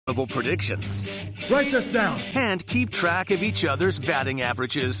predictions. Write this down. And keep track of each other's batting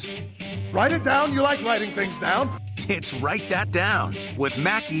averages. Write it down. You like writing things down. It's Write That Down with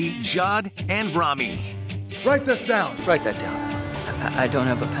Mackey, Judd, and Rami. Write this down. Write that down. I don't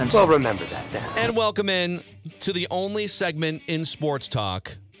have a pencil. Well, remember that then. And welcome in to the only segment in sports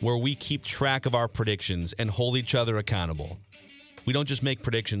talk where we keep track of our predictions and hold each other accountable. We don't just make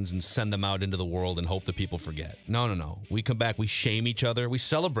predictions and send them out into the world and hope that people forget. No. We come back, we shame each other, we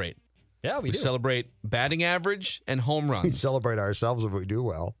celebrate. Yeah, we do. Celebrate batting average and home runs. We celebrate ourselves if we do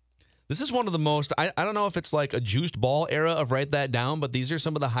well. This is one of the most, I don't know if it's like a juiced ball era of Write That Down, but these are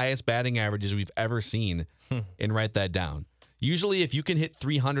some of the highest batting averages we've ever seen in Write That Down. Usually, if you can hit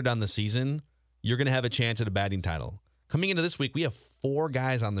 300 on the season, you're going to have a chance at a batting title. Coming into this week, we have 4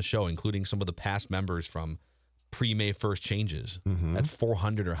 guys on the show, including some of the past members from pre-May 1st changes at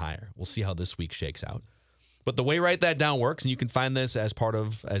 400 or higher. We'll see how this week shakes out. But the way Write That Down works, and you can find this as part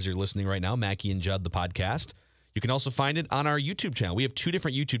of, as you're listening right now, Mackey and Judd, the podcast. You can also find it on our YouTube channel. We have 2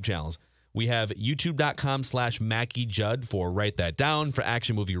 different YouTube channels. We have youtube.com/Mackey Judd for Write That Down, for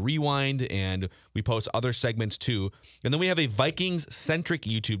Action Movie Rewind, and we post other segments too. And then we have a Vikings-centric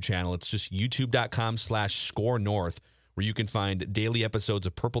YouTube channel. It's just youtube.com/SKOR North, where you can find daily episodes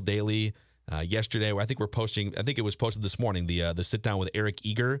of Purple Daily. Yesterday, I think it was posted this morning, the sit down with Eric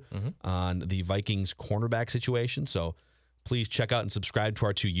Eager on the Vikings cornerback situation. So please check out and subscribe to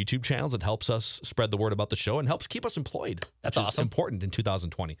our 2 YouTube channels. It helps us spread the word about the show and helps keep us employed. That's which is awesome. important in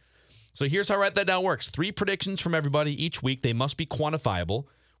 2020. So here's how Write That Down works. 3 predictions from everybody each week. They must be quantifiable.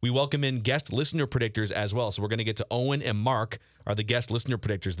 We welcome in guest listener predictors as well. So we're going to get to Owen and Mark are the guest listener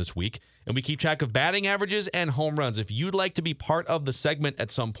predictors this week. And we keep track of batting averages and home runs. If you'd like to be part of the segment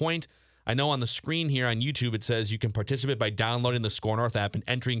at some point, I know on the screen here on YouTube it says you can participate by downloading the SKOR North app and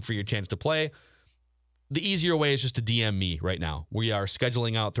entering for your chance to play. The easier way is just to DM me right now. We are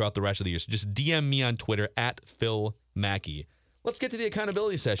scheduling out throughout the rest of the year. So just DM me on Twitter at Phil Mackey. Let's get to the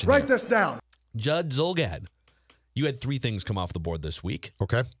accountability session. Write this down. Judd Zulgad, you had 3 things come off the board this week.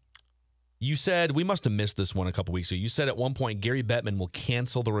 Okay. You said, we must have missed this one a couple weeks ago. You said at one point Gary Bettman will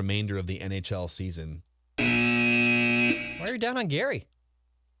cancel the remainder of the NHL season. Why are you down on Gary?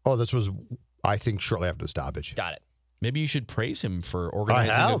 Oh, this was, I think, shortly after the stoppage. Got it. Maybe you should praise him for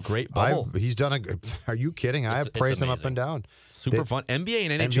organizing a great bubble. He's done are you kidding? I have praised him up and down. Super fun. NBA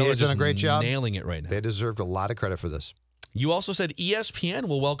and NHL has done a great job. Nailing it right now. They deserved a lot of credit for this. You also said ESPN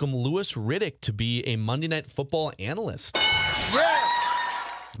will welcome Louis Riddick to be a Monday Night Football analyst.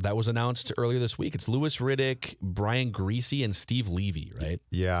 Yes! That was announced earlier this week. It's Louis Riddick, Brian Greasy, and Steve Levy, right?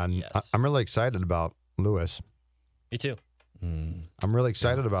 Yeah, and Yes. I'm really excited about Louis. Me too. I'm really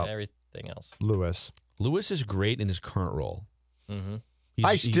excited about Everything else. Louis. Louis is great in his current role. Mm-hmm.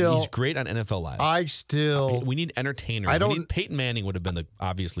 He's great on NFL Live. We need entertainers. Peyton Manning would have been the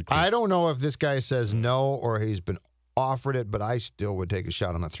obviously clear. I don't know if this guy says no or he's been offered it, but I still would take a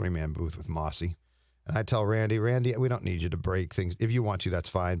shot on a 3-man booth with Mossy. And I tell Randy, we don't need you to break things. If you want to, that's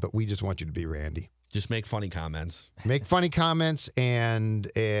fine, but we just want you to be Randy. Just make funny comments. Make funny comments and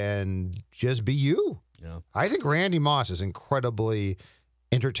just be you. Yeah. I think Randy Moss is incredibly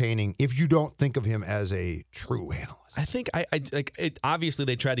entertaining if you don't think of him as a true analyst. I think obviously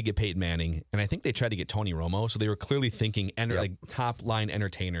they tried to get Peyton Manning, and I think they tried to get Tony Romo, so they were clearly thinking like top line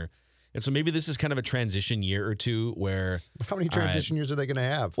entertainer. And so maybe this is kind of a transition year or two where... How many transition years are they going to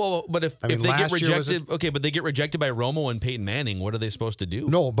have? Well, but if they get rejected... Okay, but they get rejected by Romo and Peyton Manning, what are they supposed to do?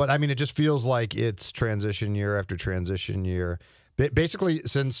 No, but I mean, it just feels like it's transition year after transition year. Basically,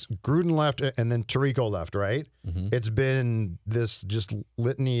 since Gruden left and then Tirico left, right? Mm-hmm. It's been this just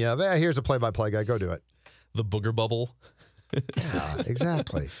litany of, here's a play-by-play guy, go do it. The booger bubble. Yeah,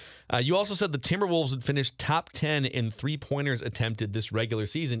 exactly. You also said the Timberwolves would finish top 10 in 3-pointers attempted this regular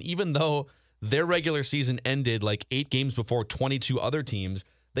season, even though their regular season ended like 8 games before 22 other teams.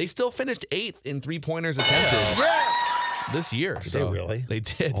 They still finished 8th in 3-pointers attempted this year. Did they really? They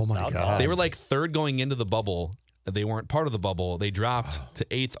did. Oh, my God. They were like 3rd going into the bubble. They weren't part of the bubble. They dropped to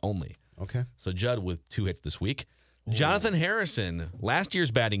 8th only. Okay. So Judd with 2 hits this week. Jonathan Harrison, last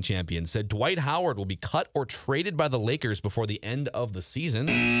year's batting champion, said Dwight Howard will be cut or traded by the Lakers before the end of the season,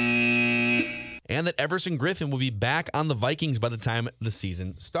 and that Everson Griffin will be back on the Vikings by the time the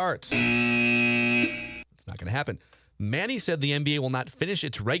season starts. It's not going to happen. Manny said the NBA will not finish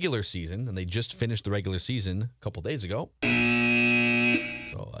its regular season, and they just finished the regular season a couple days ago.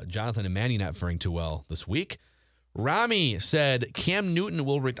 So Jonathan and Manny not faring too well this week. Rami said Cam Newton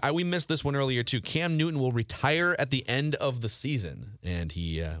will we missed this one earlier too. Cam Newton will retire at the end of the season, and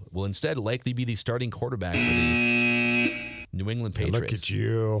he will instead likely be the starting quarterback for the New England Patriots. Look at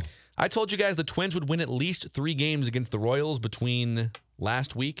you. I told you guys the Twins would win at least 3 games against the Royals between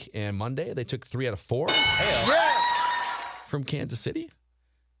last week and Monday. They took 3 out of 4 from Kansas City.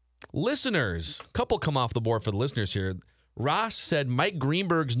 Listeners, a couple come off the board for the listeners here. Ross said Mike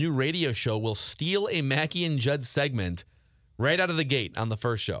Greenberg's new radio show will steal a Mackey and Judd segment right out of the gate on the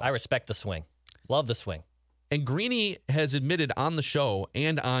first show. I respect the swing. Love the swing. And Greeny has admitted on the show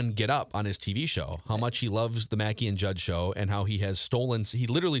and on Get Up on his TV show how much he loves the Mackey and Judd show and how he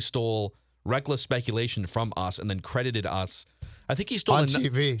literally stole reckless speculation from us and then credited us. I think he stole on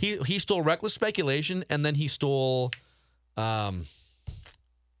TV. He stole reckless speculation and then he stole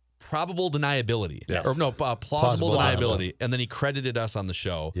probable deniability. Yes. Or no, plausible deniability. Plausible. And then he credited us on the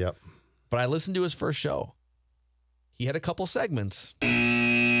show. Yep. But I listened to his first show. He had a couple segments.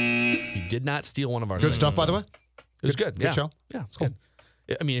 He did not steal one of our Good segments. stuff, by the way. It was good. Good Yeah. show. Yeah, it's Cool.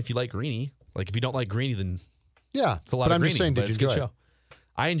 good. I mean, if you like Greeny, if you don't like Greeny, then Yeah. it's a lot but of I'm Greeny. just saying, but did it's you a good enjoy it? show.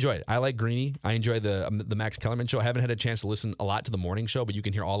 I enjoyed it. I like Greeny. I enjoy the Max Kellerman show. I haven't had a chance to listen a lot to the morning show, but you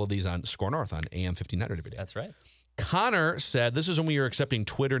can hear all of these on SKOR North on AM 1500 every day. That's right. Connor said, this is when we were accepting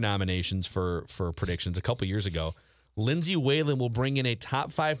Twitter nominations for predictions a couple years ago. Lindsay Whalen will bring in a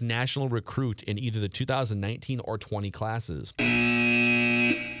top 5 national recruit in either the 2019 or 20 classes.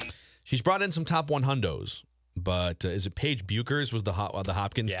 She's brought in some top 100s, but is it Paige Buchers was the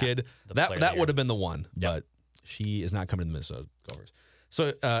Hopkins kid? That would have been the one, but she is not coming to the Minnesota Gophers.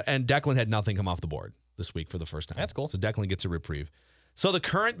 So and Declan had nothing come off the board this week for the first time. That's cool. So Declan gets a reprieve. So the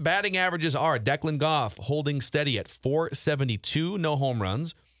current batting averages are Declan Goff holding steady at 472, no home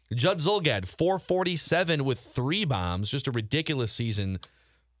runs. Judd Zulgad, 447 with 3 bombs, just a ridiculous season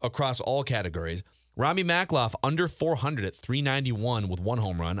across all categories. Rami Makloff under 400 at 391 with 1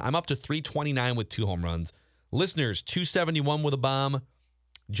 home run. I'm up to 329 with 2 home runs. Listeners, 271 with a bomb.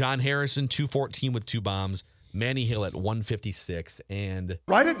 John Harrison, 214 with 2 bombs. Manny Hill at 156. And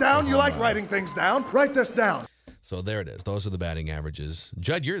Write it down. You like writing things down. Write this down. so there it is. Those are the batting averages.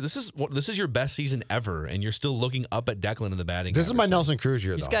 Judd, this is your best season ever, and you're still looking up at Declan in the batting This is average. my Nelson Cruz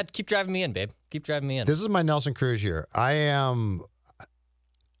year, You just though. got to keep driving me in, babe. Keep driving me in. This is my Nelson Cruz year. I'm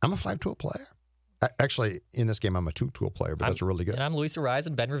a 5-tool player. Actually, in this game, I'm a 2-tool player, but that's really good. And I'm Luis Ariz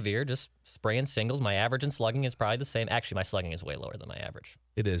and Ben Revere, just spraying singles. My average and slugging is probably the same. Actually, my slugging is way lower than my average.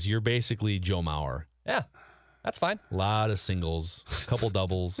 It is. You're basically Joe Mauer. Yeah, that's fine. A lot of singles, a couple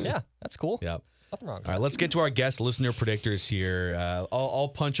doubles. Yeah, that's cool. Yep. Nothing wrong with All right, that. let's get to our guest listener predictors here. I'll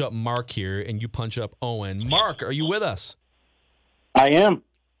punch up Mark here, and you punch up Owen. Mark, are you with us? I am.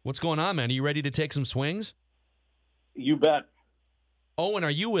 What's going on, man? Are you ready to take some swings? You bet. Owen,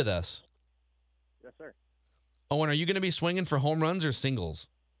 are you with us? Yes, sir. Owen, are you going to be swinging for home runs or singles?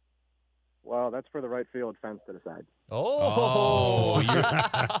 Well, that's for the right field fence to decide. Oh,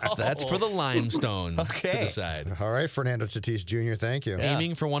 that's for the limestone to Okay. decide. All right, Fernando Tatis Jr., thank you. Yeah.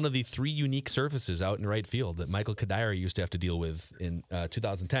 Aiming for one of the 3 unique surfaces out in right field that Michael Kadire used to have to deal with in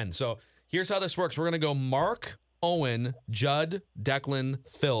 2010. So here's how this works. We're going to go Mark, Owen, Judd, Declan,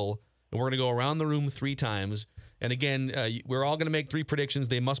 Phil, and we're going to go around the room 3 times. And again, we're all going to make 3 predictions.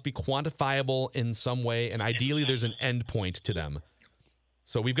 They must be quantifiable in some way, and ideally there's an end point to them.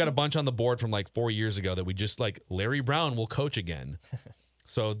 So we've got a bunch on the board from 4 years ago that we just Larry Brown will coach again.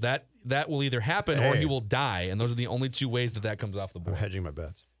 So that will either happen or he will die, and those are the only 2 ways that comes off the I'm board. hedging my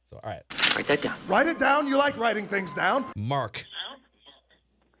bets. So, all right. Write that down. Write it down. You like writing things down. Mark.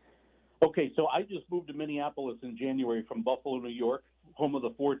 Okay, so I just moved to Minneapolis in January from Buffalo, New York, home of the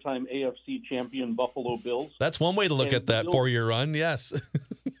 4-time AFC champion Buffalo Bills. That's one way to look And at that Bill- 4-year run, yes.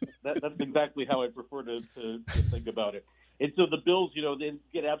 That's exactly how I prefer to think about it. And so the Bills, they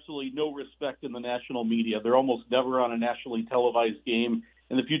get absolutely no respect in the national media. They're almost never on a nationally televised game.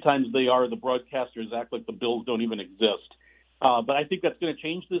 And the few times they are, the broadcasters act like the Bills don't even exist. But I think that's going to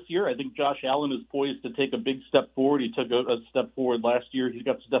change this year. I think Josh Allen is poised to take a big step forward. He took a step forward last year. He's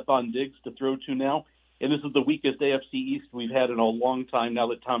got Stephon Diggs to throw to now. And this is the weakest AFC East we've had in a long time now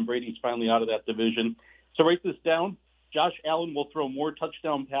that Tom Brady's finally out of that division. So write this down. Josh Allen will throw more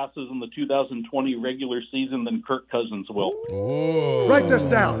touchdown passes in the 2020 regular season than Kirk Cousins will. Ooh. Write this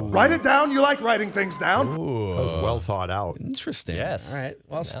down. Write it down. You like writing things down. Ooh. That was well thought out. Interesting. Yes. All right.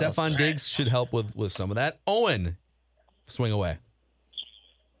 Well, That Stephon was- Diggs should help with some of that. Owen, swing away.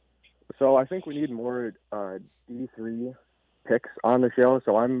 So I think we need more D3 picks on the show.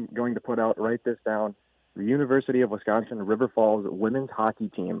 So I'm going to write this down. The University of Wisconsin River Falls women's hockey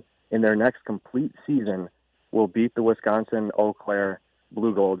team in their next complete season will beat the Wisconsin Eau Claire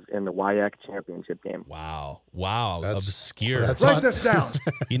Blue Golds in the WIAC championship game. Wow. That's- Obscure. that's- Write this down.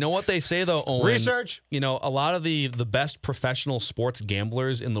 You know what they say, though, Owen? Research. A lot of the best professional sports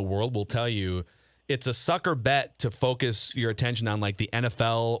gamblers in the world will tell you it's a sucker bet to focus your attention on like the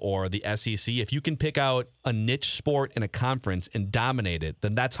NFL or the SEC. If you can pick out a niche sport in a conference and dominate it,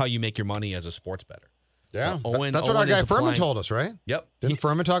 then that's how you make your money as a sports bettor. Yeah, So that's what our guy Furman told us, right? Yep. Didn't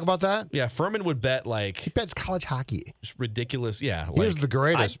Furman talk about that? Yeah, Furman would bet like He bet college hockey. just ridiculous. Yeah, He was like the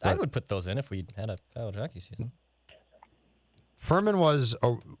greatest. I but would put those in if we had a college hockey season. Furman was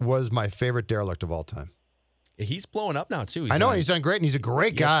my favorite derelict of all time. he's blowing up now too. I know he's done great, and he's a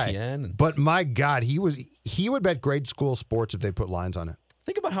great guy. ESPN. But my God, he would bet grade school sports if they put lines on it.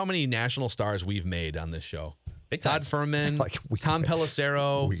 Think about how many national stars we've made on this show. Big time. Todd Furman, Like Tom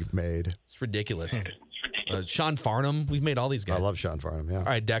Pelissero. We've made. It's ridiculous. Sean Farnham. We've made all these guys. I love Sean Farnham. Yeah. All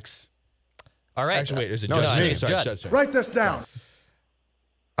right, Dex. All right. Actually, wait. Is it No, Judd? it's me. Sorry. Write this down.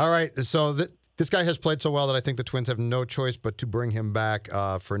 All right. So this guy has played so well that I think the Twins have no choice but to bring him back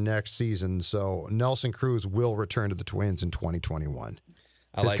for next season. So Nelson Cruz will return to the Twins in 2021.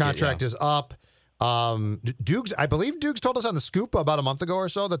 His contract is up. Dukes, I believe Dukes told us on the Scoop about a month ago or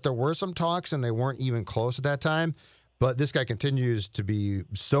so that there were some talks and they weren't even close at that time. But this guy continues to be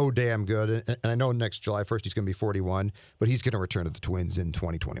so damn good. And I know next July 1st he's going to be 41, but he's going to return to the Twins in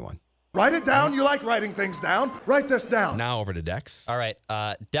 2021. Write it down. You like writing things down. Write this down. Now over to Dex. All right.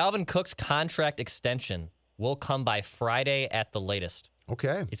 Dalvin Cook's contract extension will come by Friday at the latest.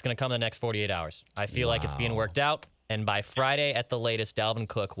 Okay. It's going to come in the next 48 hours. I feel like it's being worked out. And by Friday at the latest, Dalvin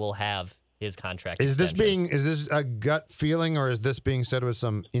Cook will have his contract extension. Is this a gut feeling, or is this being said with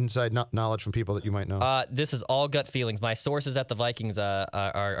some inside knowledge from people that you might know? This is all gut feelings. My sources at the Vikings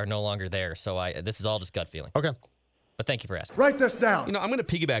are no longer there, so this is all just gut feeling. Okay. But thank you for asking. Write this down. I'm going to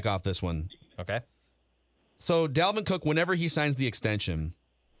piggyback off this one. Okay. So Dalvin Cook, whenever he signs the extension,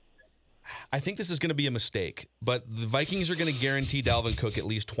 I think this is going to be a mistake, but the Vikings are going to guarantee Dalvin Cook at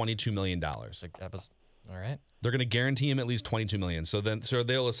least $22 million. That was all right. They're going to guarantee him at least $22 million. So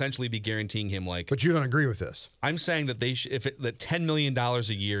they'll essentially be guaranteeing him like. But you don't agree with this. I'm saying that that $10 million a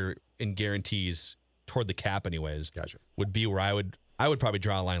year in guarantees toward the cap, anyways, Gotcha. would be where I would probably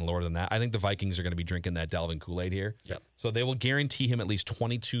draw a line lower than that. I think the Vikings are going to be drinking that Dalvin Kool-Aid here. Yep. So they will guarantee him at least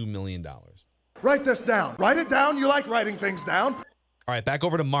 $22 million. Write this down. Write it down. You like writing things down. All right, back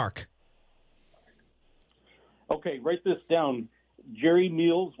over to Mark. Okay, write this down. Jerry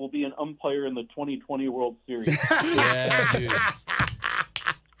Meals will be an umpire in the 2020 World Series. Yeah, dude.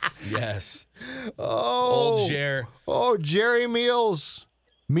 Yes. Oh, Old Jer. Oh, Jerry Meals.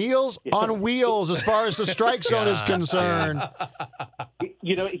 Meals on wheels as far as the strike zone is concerned.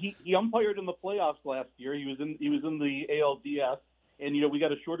 He umpired in the playoffs last year. He was in the ALDS, and we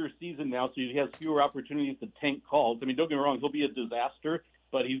got a shorter season now, so he has fewer opportunities to tank calls. I mean, don't get me wrong, he'll be a disaster,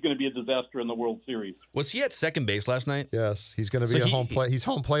 but he's going to be a disaster in the World Series. Was he at second base last night? Yes, he's going to be home plate. He's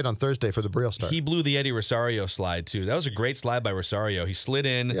home plate on Thursday for the Brio start. He blew the Eddie Rosario slide, too. That was a great slide by Rosario. He slid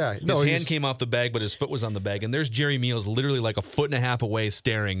in. Yeah, his hand came off the bag, but his foot was on the bag. And there's Jerry Meals literally like a foot and a half away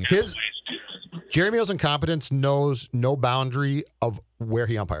staring. Jerry Meals' incompetence knows no boundary of where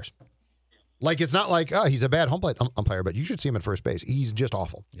he umpires. Like, it's not like, he's a bad home plate umpire, but you should see him at first base. He's just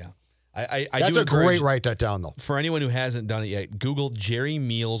awful. Yeah. I That's do a great write that down, though. For anyone who hasn't done it yet, Google Jerry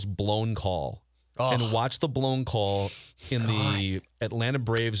Meals blown call and watch the blown call in the Atlanta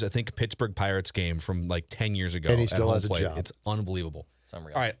Braves, I think, Pittsburgh Pirates game from like 10 years ago. And he still at has home a plate. job. It's unbelievable. It's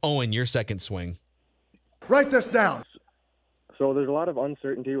unreal. All right, Owen, your second swing. Write this down. So there's a lot of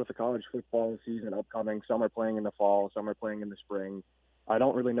uncertainty with the college football season upcoming. Some are playing in the fall, some are playing in the spring. I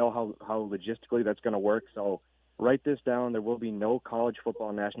don't really know how logistically that's going to work, so write this down. There will be no college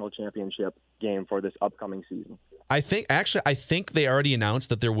football national championship game for this upcoming season. I think they already announced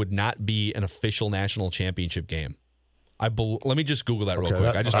that there would not be an official national championship game. Let me just Google that real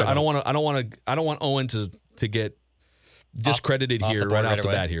quick. I don't want Owen to get discredited here right off the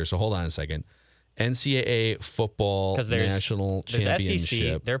bat here. So hold on a second. NCAA football national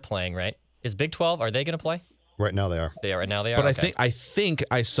championship. SEC, they're playing, right? Is Big 12, are they going to play? Right now they are. They are. Right now they are. But okay. I think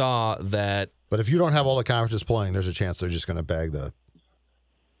I saw that. But if you don't have all the conferences playing, there's a chance they're just going to bag the.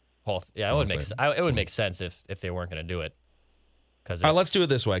 It would make sense if they weren't going to do it. All right, let's do it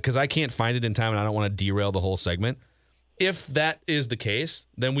this way because I can't find it in time and I don't want to derail the whole segment. If that is the case,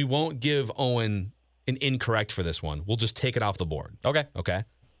 then we won't give Owen an incorrect for this one. We'll just take it off the board. Okay.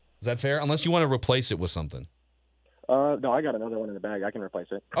 Is that fair? Unless you want to replace it with something. No, I got another one in the bag. I can replace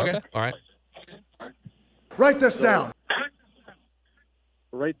it. Okay. All right. Write this down.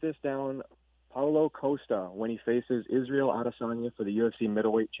 Write this down. Paulo Costa, when he faces Israel Adesanya for the UFC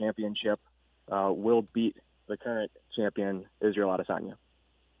middleweight championship, will beat the current champion, Israel Adesanya.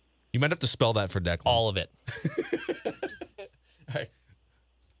 You might have to spell that for Declan. All of it. All right.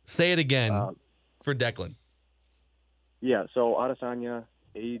 Say it again for Declan. Yeah, so Adesanya,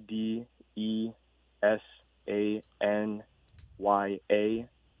 Sanya, and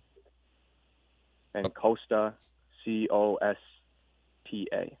Costa, Costa.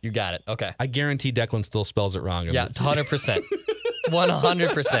 You got it. Okay. I guarantee Declan still spells it wrong. Yeah, 100%.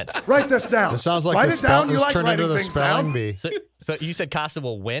 100%. Write this down. This sounds like Write the it down. spell You is like turned into writing the things spelling down? bee. So you said Costa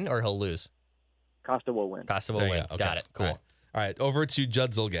will win or he'll lose? Costa will win. Costa will There you win. go. Okay. Got it. Cool. All right. Over to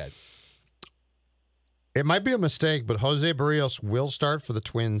Judd Zulgad. It might be a mistake, but Jose Barrios will start for the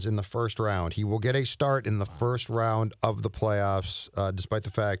Twins in the first round. He will get a start in the first round of the playoffs, despite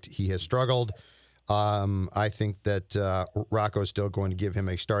the fact he has struggled. I think that Rocco is still going to give him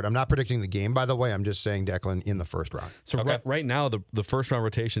a start. I'm not predicting the game, by the way. I'm just saying Declan in the first round. So right now, the first round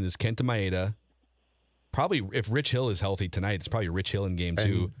rotation is Kenta Maeda. Probably, if Rich Hill is healthy tonight, it's probably Rich Hill in game 2.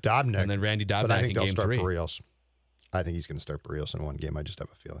 And Dobnak. And then Randy But I Dobnak think in they'll game start 3. Barrios. I think he's going to start Barrios in one game. I just have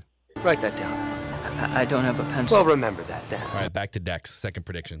a feeling. Write that down. I don't have a pencil. Well, remember that then. All right, back to Dex. Second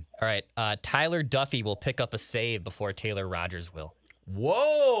prediction. All right. Tyler Duffy will pick up a save before Taylor Rogers will.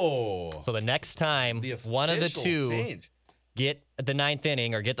 Whoa! So the next time one of the two get the 9th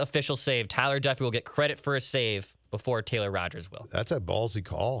inning or get the official save, Tyler Duffy will get credit for a save before Taylor Rogers will. That's a ballsy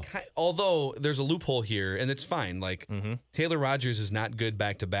call. Although there's a loophole here, and it's fine. Like Taylor Rogers is not good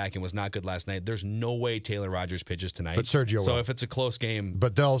back-to-back and was not good last night. There's no way Taylor Rogers pitches tonight. But Sergio So will. if it's a close game.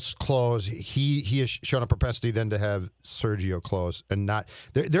 But they'll close. He has shown a propensity then to have Sergio close and not.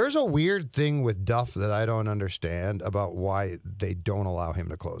 There's a weird thing with Duff that I don't understand about why they don't allow him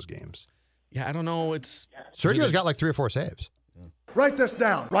to close games. Yeah, I don't know. Sergio's got like 3 or 4 saves. Write this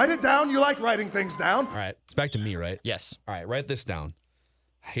down. Write it down. You like writing things down. All right, it's back to me, right? Yes. All right, write this down.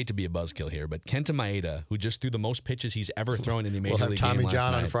 I hate to be a buzzkill here, but Kenta Maeda, who just threw the most pitches he's ever thrown in a major league Tommy game last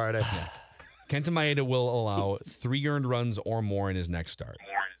John night. on Friday. Yeah. Kenta Maeda will allow 3 earned runs or more in his next start.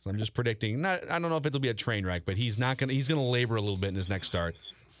 So I'm just predicting. I don't know if it'll be a train wreck, but he's gonna labor a little bit in his next start.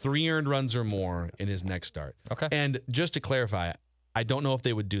 3 earned runs or more in his next start. Okay. And just to clarify, I don't know if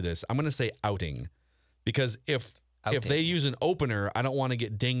they would do this. I'm gonna say outing, because if they use an opener, I don't want to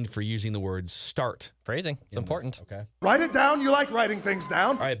get dinged for using the word start. Phrasing. It's important. Okay. Write it down. You like writing things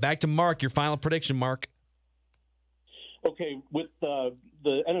down. All right, back to Mark. Your final prediction, Mark. Okay, with the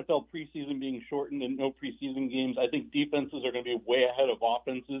NFL preseason being shortened and no preseason games, I think defenses are going to be way ahead of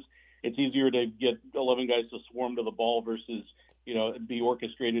offenses. It's easier to get 11 guys to swarm to the ball versus, be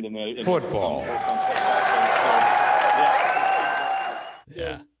orchestrated in football.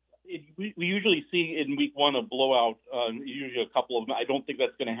 Yeah. We usually see in week 1 a blowout, usually a couple of them. I don't think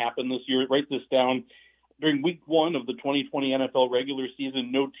that's going to happen this year. Write this down. During week 1 of the 2020 NFL regular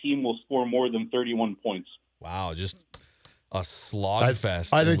season, no team will score more than 31 points. Wow, just a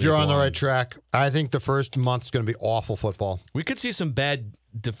slogfest. I think you're on the right track. I think the first month is going to be awful football. We could see some bad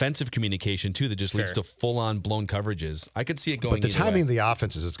defensive communication, too, that just leads to full-on blown coverages. I could see it going But the either timing way. of the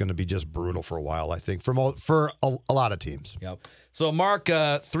offenses is going to be just brutal for a while, I think, for a lot of teams. Yep. So, Mark,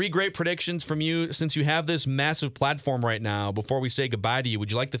 3 great predictions from you. Since you have this massive platform right now, before we say goodbye to you, would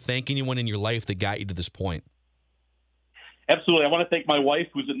you like to thank anyone in your life that got you to this point? Absolutely. I want to thank my wife,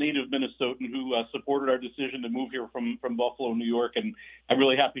 who's a native Minnesotan, who supported our decision to move here from Buffalo, New York. And I'm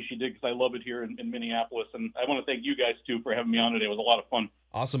really happy she did because I love it here in Minneapolis. And I want to thank you guys, too, for having me on today. It was a lot of fun.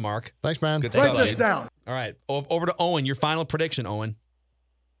 Awesome, Mark. Thanks, man. Good Write stuff, this dude. down. All right. Over to Owen. Your final prediction, Owen.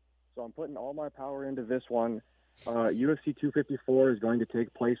 So I'm putting all my power into this one. UFC 254 is going to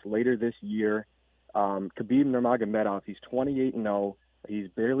take place later this year. Khabib Nurmagomedov, he's 28-0. He's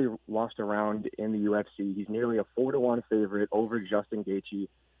barely lost a round in the UFC. He's nearly a 4-1 favorite over Justin Gaethje.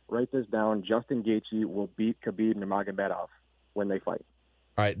 Write this down. Justin Gaethje will beat Khabib Nurmagomedov when they fight.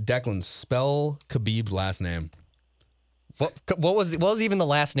 All right, Declan, spell Khabib's last name. What was even the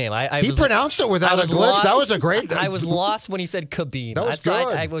last name? He pronounced it without a glitch. Lost. That was a great. I was lost when he said Khabib. That was good.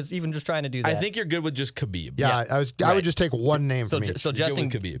 I was even just trying to do that. I think you're good with just Khabib. Yeah, I would just take one name So, from each. so You're good Justin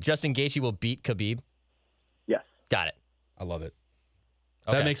with Khabib. Gaethje will beat Khabib. Yes. Got it. I love it.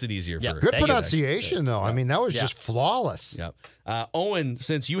 Okay. That makes it easier Yeah. for Good Thank you. pronunciation, though. I mean, that was Yeah. just flawless. Yep. Owen,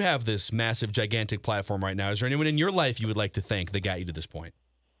 since you have this massive, gigantic platform right now, is there anyone in your life you would like to thank that got you to this point?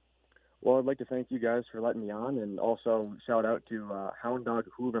 Well, I'd like to thank you guys for letting me on, and also shout out to Hound Dog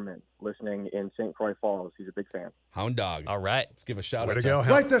Hooverman listening in St. Croix Falls. He's a big fan. Hound Dog. All right. Let's give a shout Way out to go,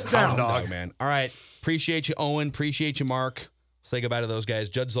 Write this down. Hound Dog, man. All right. Appreciate you, Owen. Appreciate you, Mark. Say goodbye to those guys.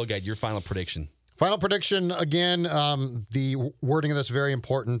 Judd Zulgad, your final prediction. Final prediction again. The wording of this is very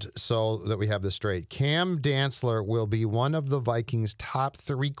important so that we have this straight. Cam Dantzler will be one of the Vikings' top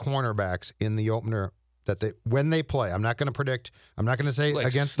 3 cornerbacks in the opener when they play. I'm not going to predict. I'm not going to say Like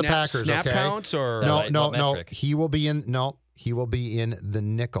against the Packers. Snap okay? counts or No. metric? He will be in. No. He will be in the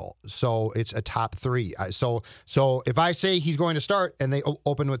nickel. So it's a top 3. So if I say he's going to start and they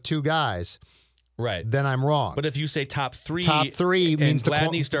open with 2 guys, Right. then I'm wrong. But if you say top three means and the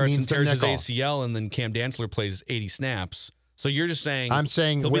Gladney starts means and the tears his nickel. ACL, and then Cam Dantzler plays 80 snaps. So you're just saying I'm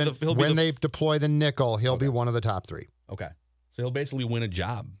saying when they deploy the nickel, he'll be one of the top 3. Okay. So he'll basically win a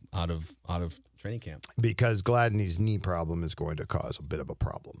job out of training camp. Because Gladney's knee problem is going to cause a bit of a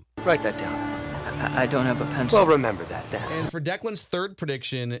problem. Write that down. I don't have a pencil. Well, remember that then. And for Declan's third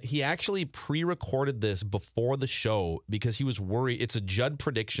prediction, he actually pre-recorded this before the show because he was worried. It's a Judd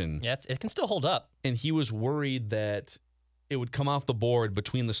prediction. Yeah, it can still hold up. And he was worried that it would come off the board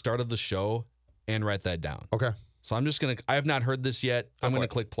between the start of the show and write that down. Okay. So I'm just going to, I have not heard this yet. I'm going to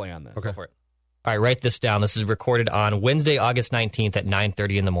click play on this. Okay. Go for it. All right, write this down. This is recorded on Wednesday, August 19th at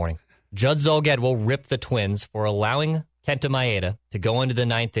 9:30 in the morning. Judd Zulgad will rip the Twins for allowing Kenta Maeda to go into the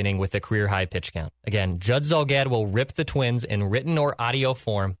 9th inning with a career-high pitch count. Again, Judd Zulgad will rip the Twins in written or audio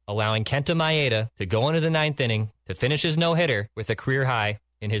form, allowing Kenta Maeda to go into the 9th inning to finish his no-hitter with a career-high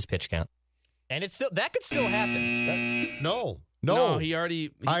in his pitch count. And it's still that could still happen. No, he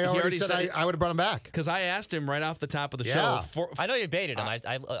already said I would have brought him back. Because I asked him right off the top of the Yeah. show. I know you baited him.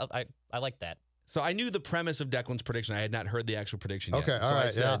 I like that. So I knew the premise of Declan's prediction. I had not heard the actual prediction yet. Okay, so all right, I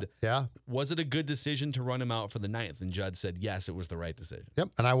said, yeah. was it a good decision to run him out for the 9th? And Judd said, yes, it was the right decision. Yep,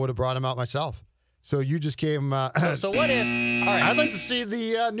 and I would have brought him out myself. So you just came. So what if? All right, I'd like to see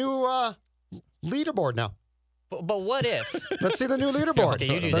the new leaderboard now. But what if? Let's see the new leaderboard.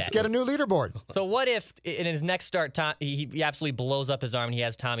 Okay, you do Let's that. get a new leaderboard. So what if in his next start, he absolutely blows up his arm and he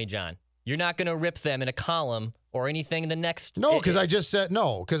has Tommy John? You're not going to rip them in a column or anything in the next. No, because I just said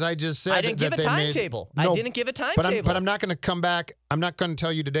no. Because I just said I didn't give a timetable. I didn't give a timetable. But I'm not going to come back. I'm not going to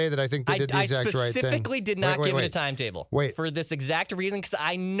tell you today that I think they did the exact right thing. I specifically did not give it a timetable. Wait. For this exact reason, because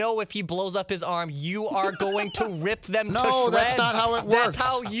I know if he blows up his arm, you are going to rip them to shreds. No, that's not how it works. That's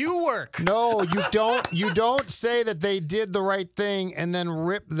how you work. No, you don't. You don't say that they did the right thing and then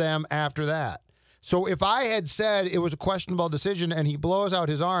rip them after that. So if I had said it was a questionable decision and he blows out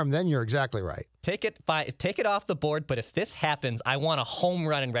his arm, then you're exactly right. Take it off the board. But if this happens, I want a home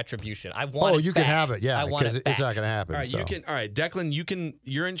run in retribution. I want. Oh, you can have it, yeah, because it's not going to happen. All right, so. All right, Declan,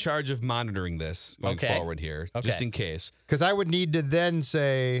 you're in charge of monitoring this going forward here, just in case. Because I would need to then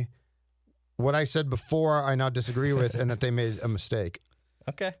say what I said before I now disagree with, and that they made a mistake.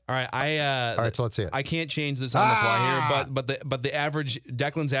 Okay. All right. All right. So let's see it. I can't change this on the fly here, but the average,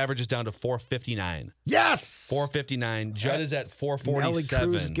 Declan's average is down to 459. Yes. 459. Judd is at 447.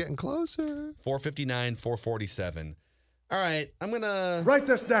 Nelly Cruz is getting closer. 459, 447. All right. I'm gonna Write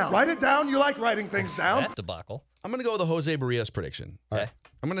this down. Write it down. You like writing things down. That debacle. I'm gonna go with the Jose Barrios prediction. Okay.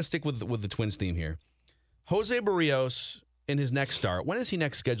 I'm gonna stick with the Twins theme here. Jose Barrios in his next start. When is he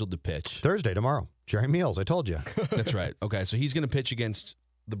next scheduled to pitch? Thursday, tomorrow. Jerry Meals, I told you. That's right. Okay, so he's going to pitch against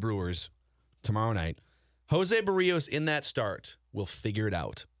the Brewers tomorrow night. Jose Barrios in that start will figure it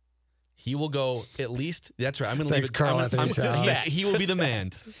out. He will go at least. That's right. I'm going to leave it. Carl Anthony Towns. He will be the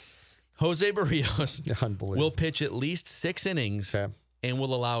man. Jose Barrios will pitch at least 6 innings and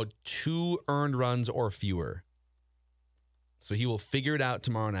will allow 2 earned runs or fewer. So he will figure it out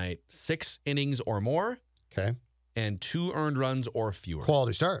tomorrow night. 6 innings or more. Okay. And 2 earned runs or fewer.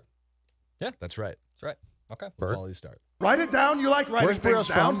 Quality start. Yeah, that's right. That's right. Okay. Quality start. Write it down. You like writing Where's things Barrios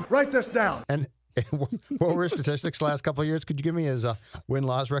down. from? Write this down. And what were his statistics the last couple of years? Could you give me his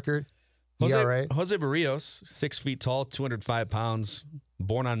win-loss record? ERA? Jose Barrios, 6 feet tall, 205 pounds,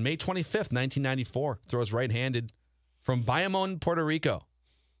 born on May 25th, 1994. Throws right-handed from Bayamon, Puerto Rico.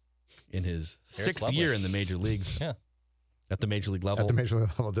 In his 6th year in the major leagues. Yeah. At the major league level. At the major league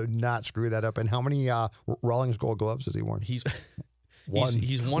level. Do not screw that up. And how many Rawlings Gold Gloves has he worn? He's one.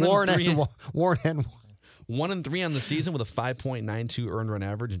 He's 1 and 3. Warren and 1 and 3 on the season with a 5.92 earned run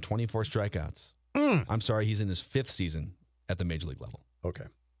average and 24 strikeouts. I'm sorry, he's in his 5th season at the major league level. Okay.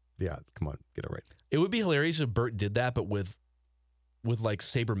 Yeah, come on, get it right. It would be hilarious if Bert did that, but with like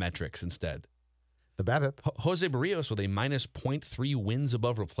sabermetrics instead. The BABIP. Jose Barrios with a minus 0.3 wins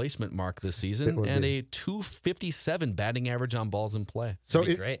above replacement mark this season and a 257 batting average on balls in play. So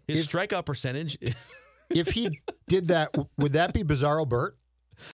great. His strikeout percentage. If he did that, would that be Bizarro Bert?